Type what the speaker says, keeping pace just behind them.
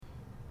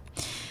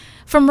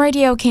From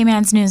Radio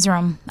Cayman's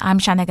newsroom, I'm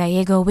Shana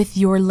Gallego with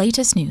your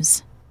latest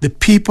news. The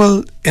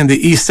people in the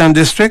eastern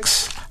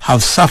districts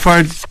have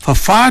suffered for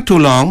far too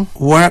long.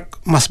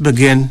 Work must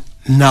begin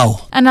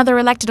now. Another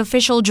elected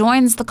official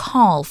joins the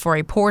call for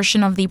a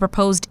portion of the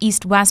proposed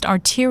east-west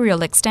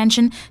arterial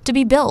extension to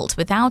be built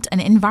without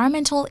an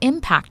environmental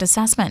impact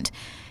assessment.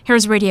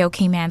 Here's Radio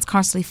Cayman's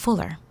Carsley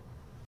Fuller.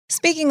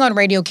 Speaking on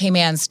Radio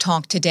Cayman's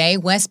Talk Today,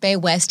 West Bay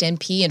West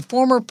MP and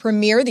former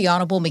Premier the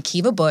Honourable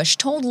Makiva Bush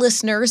told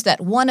listeners that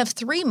one of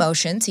three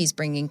motions he's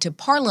bringing to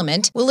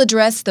Parliament will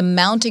address the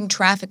mounting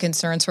traffic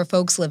concerns for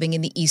folks living in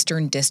the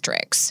eastern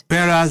districts.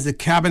 Whereas the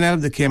Cabinet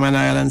of the Cayman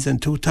Islands in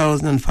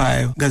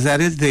 2005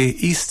 gazetted the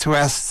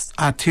east-west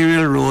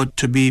arterial road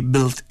to be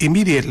built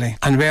immediately,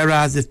 and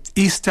whereas the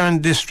eastern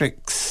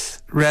districts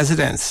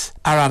residents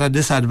are at a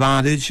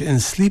disadvantage in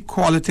sleep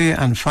quality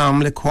and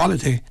family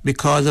quality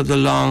because of the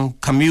long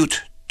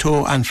commute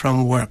to and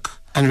from work.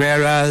 And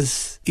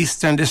whereas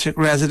Eastern District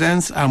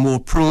residents are more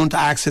prone to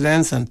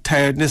accidents and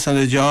tiredness on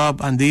the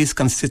job, and these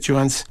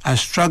constituents are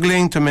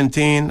struggling to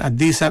maintain a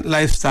decent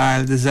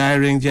lifestyle,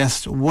 desiring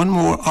just one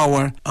more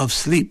hour of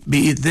sleep.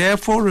 Be it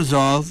therefore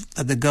resolved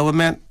that the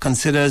government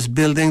considers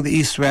building the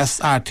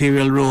east-west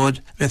arterial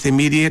road with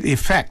immediate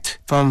effect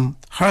from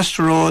Hurst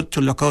Road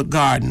to Lookout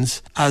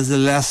Gardens as the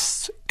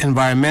less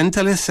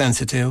environmentally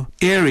sensitive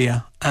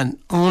area, and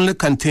only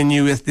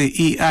continue with the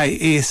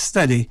EIA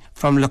study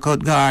from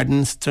Lookout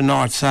Gardens to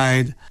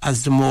Northside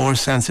as the more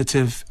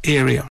sensitive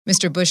area.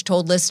 Mr. Bush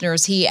told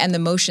listeners he and the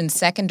motion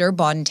seconder,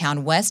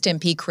 Bordentown West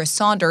MP Chris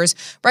Saunders,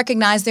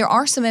 recognize there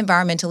are some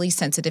environmentally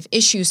sensitive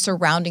issues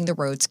surrounding the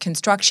road's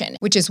construction,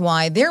 which is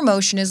why their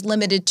motion is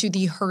limited to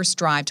the Hurst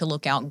Drive to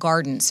Lookout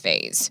Gardens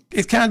phase.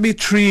 It can't be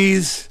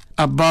trees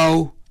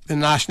above the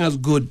national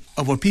good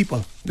of our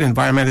people. The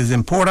environment is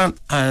important,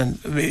 and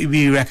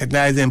we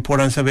recognize the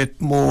importance of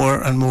it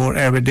more and more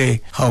every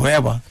day.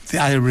 However,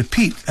 I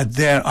repeat that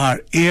there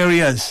are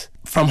areas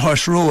from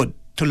Hurst Road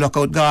to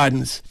Lookout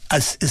Gardens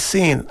as is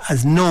seen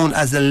as known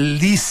as the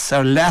least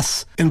or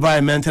less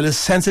environmentally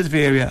sensitive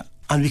area,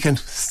 and we can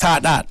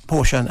start that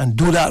portion and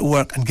do that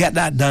work and get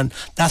that done.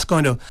 That's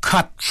going to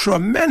cut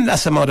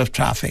tremendous amount of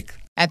traffic.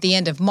 At the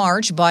end of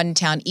March,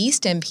 Bordentown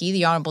East MP,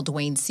 the Honourable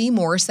Dwayne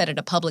Seymour, said at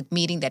a public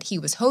meeting that he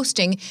was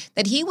hosting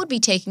that he would be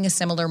taking a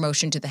similar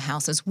motion to the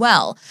House as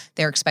well.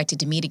 They're expected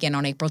to meet again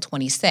on April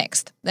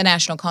 26th. The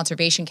National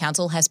Conservation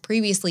Council has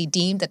previously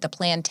deemed that the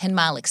planned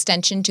 10-mile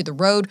extension to the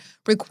road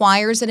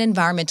requires an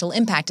environmental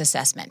impact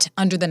assessment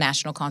under the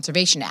National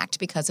Conservation Act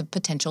because of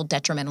potential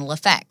detrimental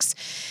effects.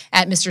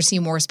 At Mr.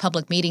 Seymour's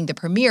public meeting, the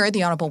Premier,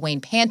 the Honourable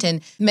Wayne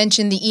Panton,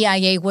 mentioned the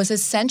EIA was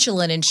essential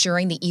in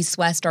ensuring the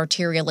east-west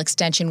arterial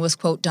extension was,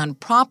 quote, done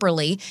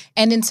properly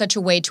and in such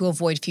a way to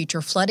avoid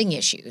future flooding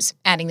issues,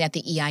 adding that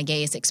the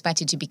EIA is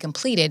expected to be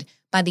completed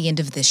by the end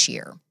of this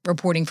year.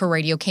 Reporting for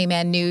Radio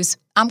Cayman News,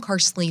 I'm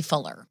Carsley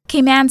Fuller.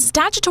 Cayman's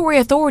statutory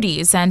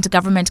authorities and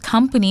government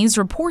companies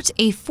report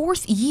a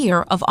fourth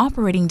year of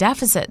operating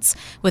deficits,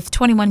 with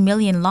 $21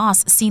 million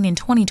loss seen in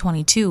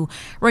 2022.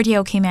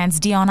 Radio Cayman's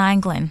Dion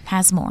Anglin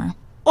has more.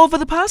 Over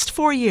the past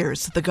 4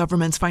 years, the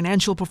government's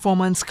financial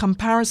performance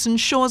comparison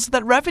shows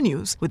that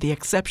revenues, with the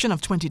exception of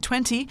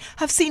 2020,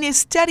 have seen a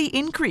steady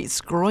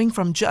increase, growing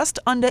from just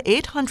under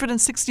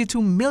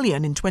 $862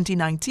 million in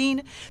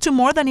 2019 to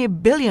more than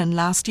 $1 billion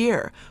last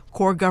year.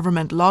 Core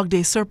government logged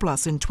a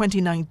surplus in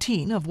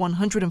 2019 of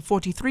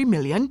 $143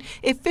 million,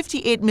 a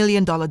 $58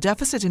 million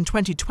deficit in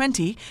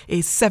 2020,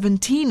 a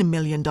 $17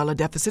 million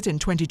deficit in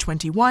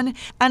 2021,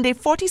 and a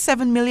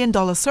 $47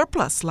 million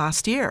surplus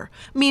last year.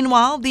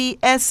 Meanwhile, the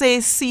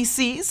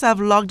SACCs have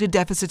logged a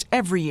deficit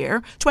every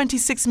year: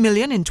 $26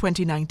 million in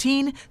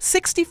 2019,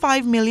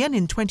 $65 million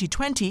in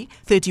 2020,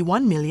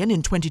 $31 million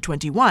in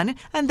 2021,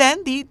 and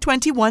then the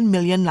 $21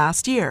 million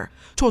last year.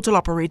 Total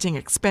operating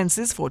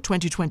expenses for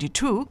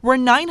 2022 were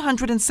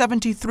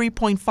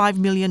 $973.5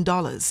 million.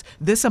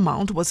 This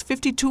amount was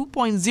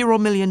 $52.0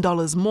 million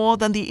more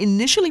than the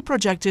initially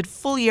projected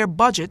full-year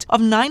budget of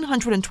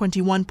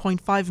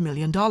 $921.5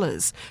 million.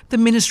 The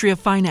Ministry of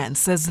Finance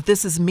says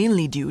this is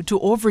mainly due to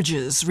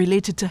overages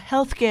related to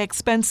healthcare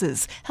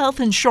expenses, health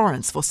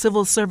insurance for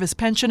civil service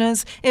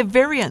pensioners, a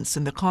variance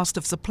in the cost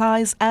of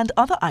supplies and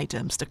other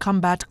items to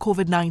combat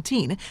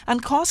COVID-19,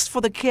 and costs for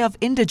the care of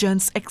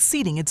indigents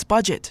exceeding its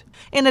budget.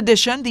 In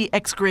addition, the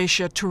ex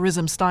gratia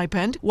tourism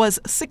stipend was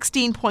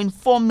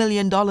 $16.4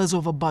 million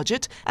over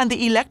budget, and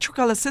the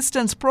electrical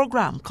assistance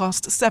program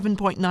cost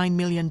 $7.9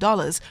 million,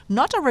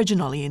 not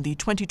originally in the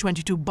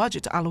 2022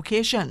 budget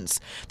allocations.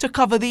 To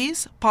cover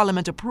these,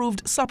 Parliament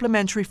approved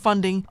supplementary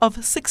funding of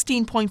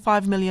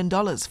 $16.5 million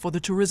for the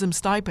tourism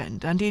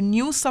stipend and a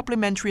new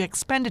supplementary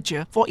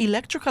expenditure for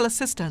electrical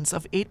assistance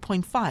of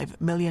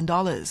 $8.5 million.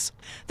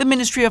 The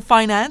Ministry of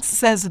Finance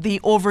says the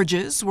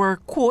overages were,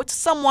 quote,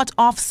 somewhat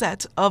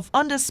offset of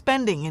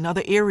underspending in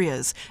other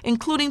areas,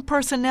 including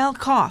personnel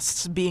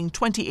costs being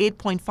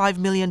 $28.5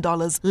 million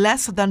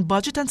less than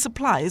budget and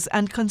supplies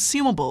and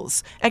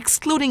consumables,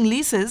 excluding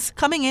leases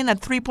coming in at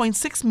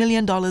 $3.6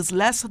 million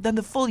less than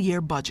the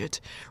full-year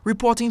budget.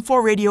 Reporting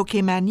for Radio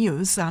Cayman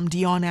News, I'm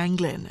Dion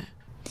Anglin.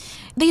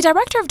 The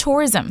Director of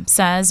Tourism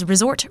says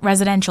Resort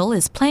Residential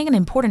is playing an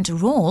important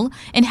role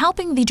in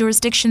helping the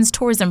jurisdiction's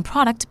tourism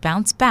product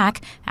bounce back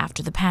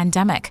after the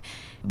pandemic.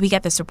 We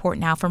get this report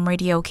now from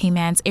Radio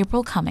Cayman's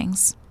April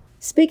Cummings.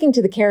 Speaking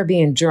to the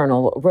Caribbean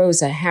Journal,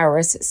 Rosa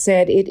Harris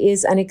said it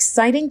is an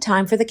exciting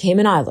time for the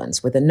Cayman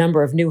Islands with a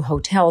number of new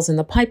hotels in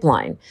the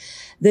pipeline.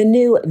 The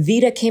new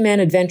Vita Cayman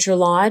Adventure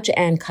Lodge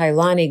and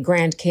Kailani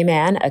Grand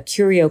Cayman, a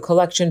curio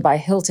collection by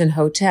Hilton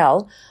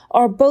Hotel,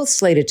 are both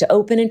slated to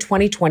open in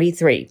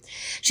 2023.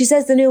 She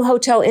says the new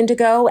Hotel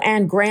Indigo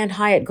and Grand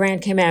Hyatt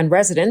Grand Cayman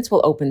residents will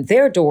open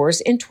their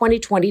doors in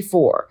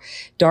 2024.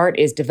 DART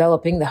is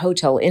developing the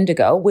Hotel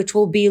Indigo, which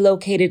will be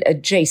located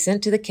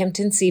adjacent to the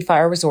Kimpton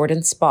Seafire Resort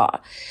and Spa.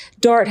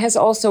 DART has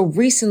also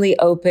recently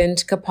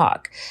opened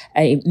Kapak,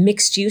 a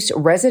mixed-use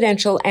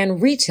residential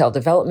and retail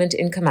development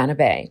in Camana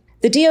Bay.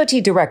 The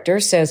DOT director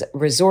says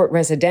Resort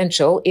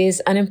Residential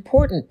is an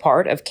important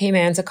part of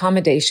Cayman's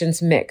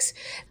accommodations mix.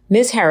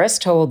 Ms. Harris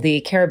told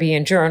the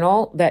Caribbean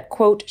Journal that,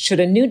 quote,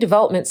 should a new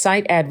development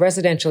site add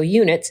residential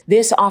units,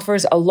 this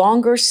offers a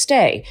longer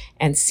stay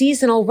and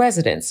seasonal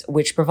residents,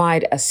 which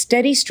provide a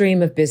steady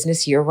stream of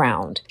business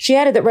year-round. She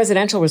added that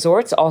residential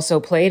resorts also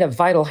played a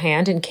vital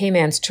hand in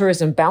Cayman's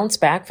tourism bounce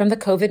back from the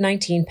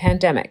COVID-19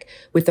 pandemic,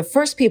 with the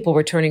first people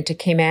returning to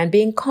Cayman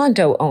being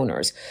condo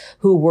owners,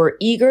 who were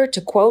eager to,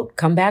 quote,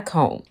 come back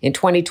home. In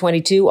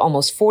 2022,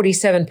 almost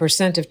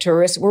 47% of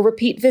tourists were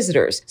repeat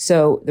visitors,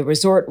 so the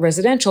resort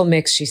residential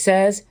mix, she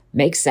says,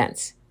 makes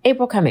sense.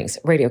 April Cummings,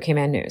 Radio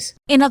Cayman News.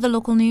 In other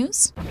local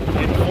news,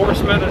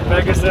 enforcement at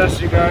Pegasus,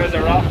 you guys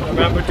are up.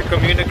 Remember to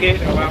communicate,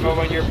 however,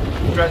 when you're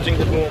stretching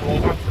the boom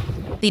over.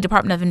 the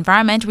Department of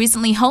Environment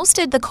recently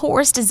hosted the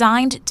course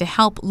designed to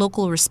help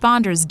local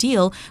responders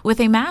deal with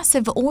a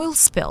massive oil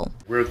spill.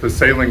 We're at the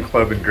Sailing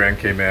Club in Grand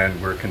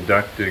Cayman. We're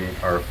conducting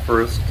our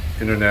first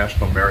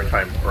International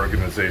Maritime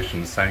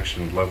Organization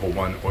sanctioned Level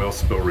 1 oil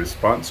spill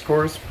response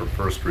course for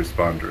first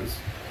responders.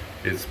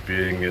 It's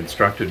being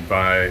instructed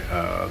by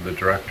the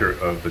director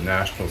of the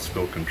National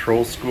Spill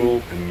Control School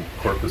in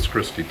Corpus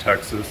Christi,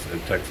 Texas,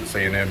 at Texas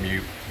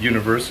A&M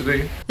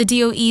University. The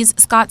DOE's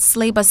Scott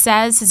Slaba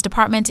says his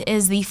department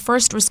is the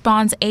first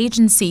response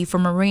agency for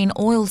marine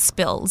oil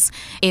spills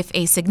if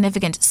a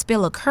significant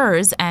spill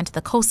occurs and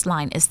the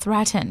coastline is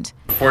threatened.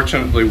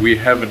 Fortunately, we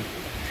haven't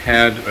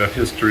had a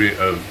history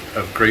of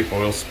great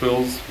oil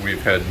spills.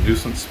 We've had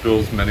nuisance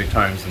spills many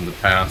times in the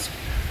past.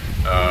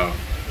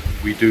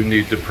 We do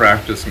need to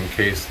practice in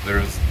case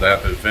there's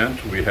that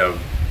event. We have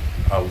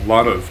a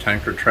lot of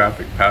tanker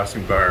traffic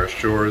passing by our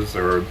shores.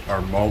 There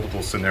are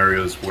multiple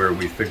scenarios where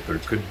we think there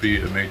could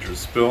be a major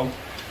spill.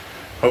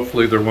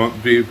 Hopefully there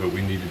won't be, but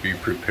we need to be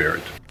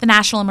prepared. The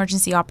National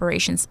Emergency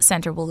Operations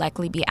Center will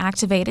likely be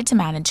activated to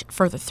manage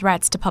further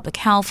threats to public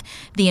health,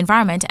 the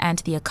environment, and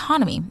the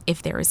economy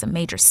if there is a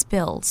major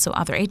spill. So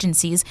other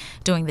agencies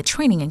doing the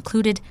training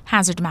included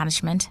Hazard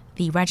Management,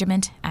 the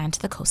Regiment, and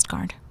the Coast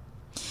Guard.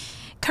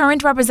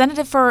 Current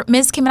representative for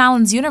Miss Cayman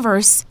Islands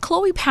Universe,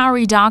 Chloe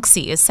Powery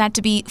Doxy, is set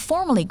to be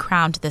formally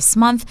crowned this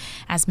month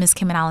as Miss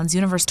Cayman Islands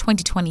Universe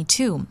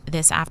 2022.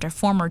 This after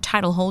former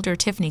title holder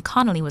Tiffany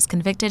Connolly was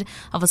convicted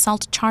of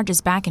assault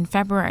charges back in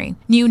February.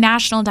 New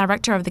National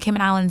Director of the Cayman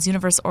Islands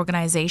Universe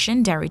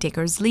organization, Derry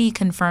Dacres-Lee,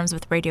 confirms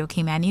with Radio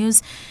Cayman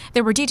News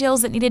there were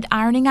details that needed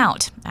ironing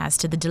out. As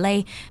to the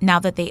delay, now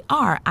that they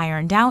are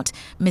ironed out,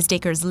 Ms.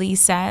 Dacres-Lee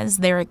says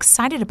they're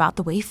excited about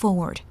the way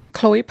forward.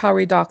 Chloe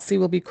Powery Doxy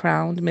will be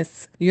crowned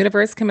Miss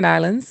Universe Cayman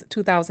Islands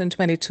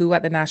 2022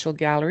 at the National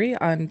Gallery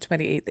on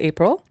 28th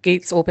April.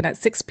 Gates open at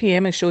 6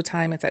 p.m. and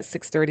showtime is at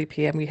 6:30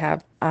 p.m. We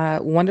have a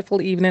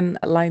wonderful evening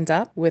lined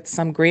up with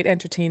some great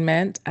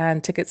entertainment,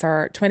 and tickets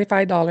are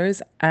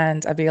 $25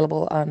 and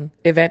available on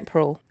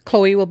Eventpro.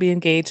 Chloe will be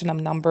engaged in a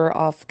number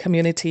of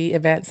community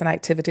events and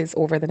activities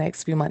over the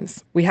next few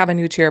months. We have a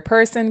new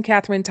chairperson,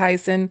 Catherine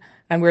Tyson,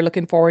 and we're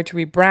looking forward to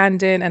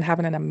rebranding and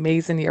having an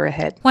amazing year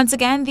ahead. Once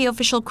again, the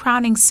official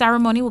crowning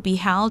ceremony will be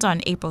held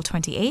on April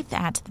 28th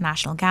at the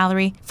National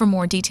Gallery. For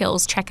more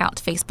details, check out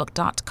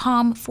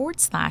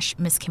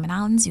facebook.com/Miss Cayman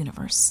Islands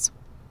Universe.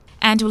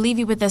 And we'll leave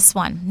you with this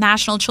one.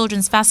 National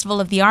Children's Festival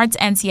of the Arts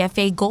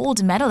NCFA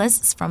gold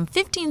medalists from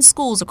 15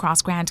 schools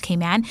across Grand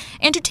Cayman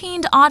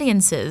entertained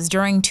audiences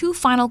during two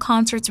final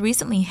concerts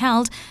recently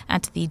held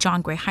at the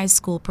John Gray High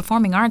School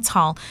Performing Arts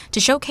Hall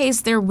to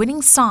showcase their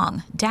winning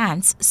song,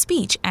 dance,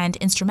 speech, and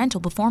instrumental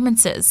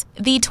performances.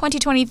 The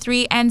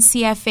 2023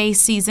 NCFA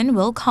season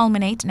will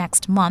culminate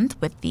next month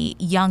with the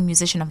Young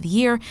Musician of the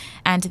Year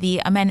and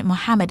the Amen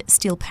Mohammed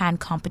Steel Pan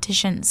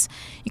competitions.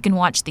 You can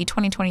watch the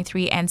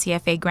 2023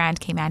 NCFA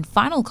Grand Cayman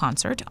final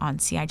concert on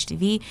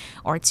CIGTV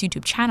or its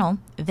YouTube channel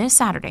this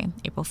Saturday,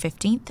 April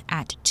 15th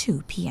at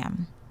 2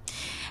 p.m.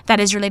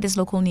 That is your latest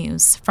local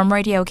news. From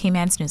Radio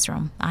Cayman's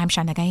newsroom, I'm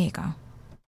Shanda Gallego.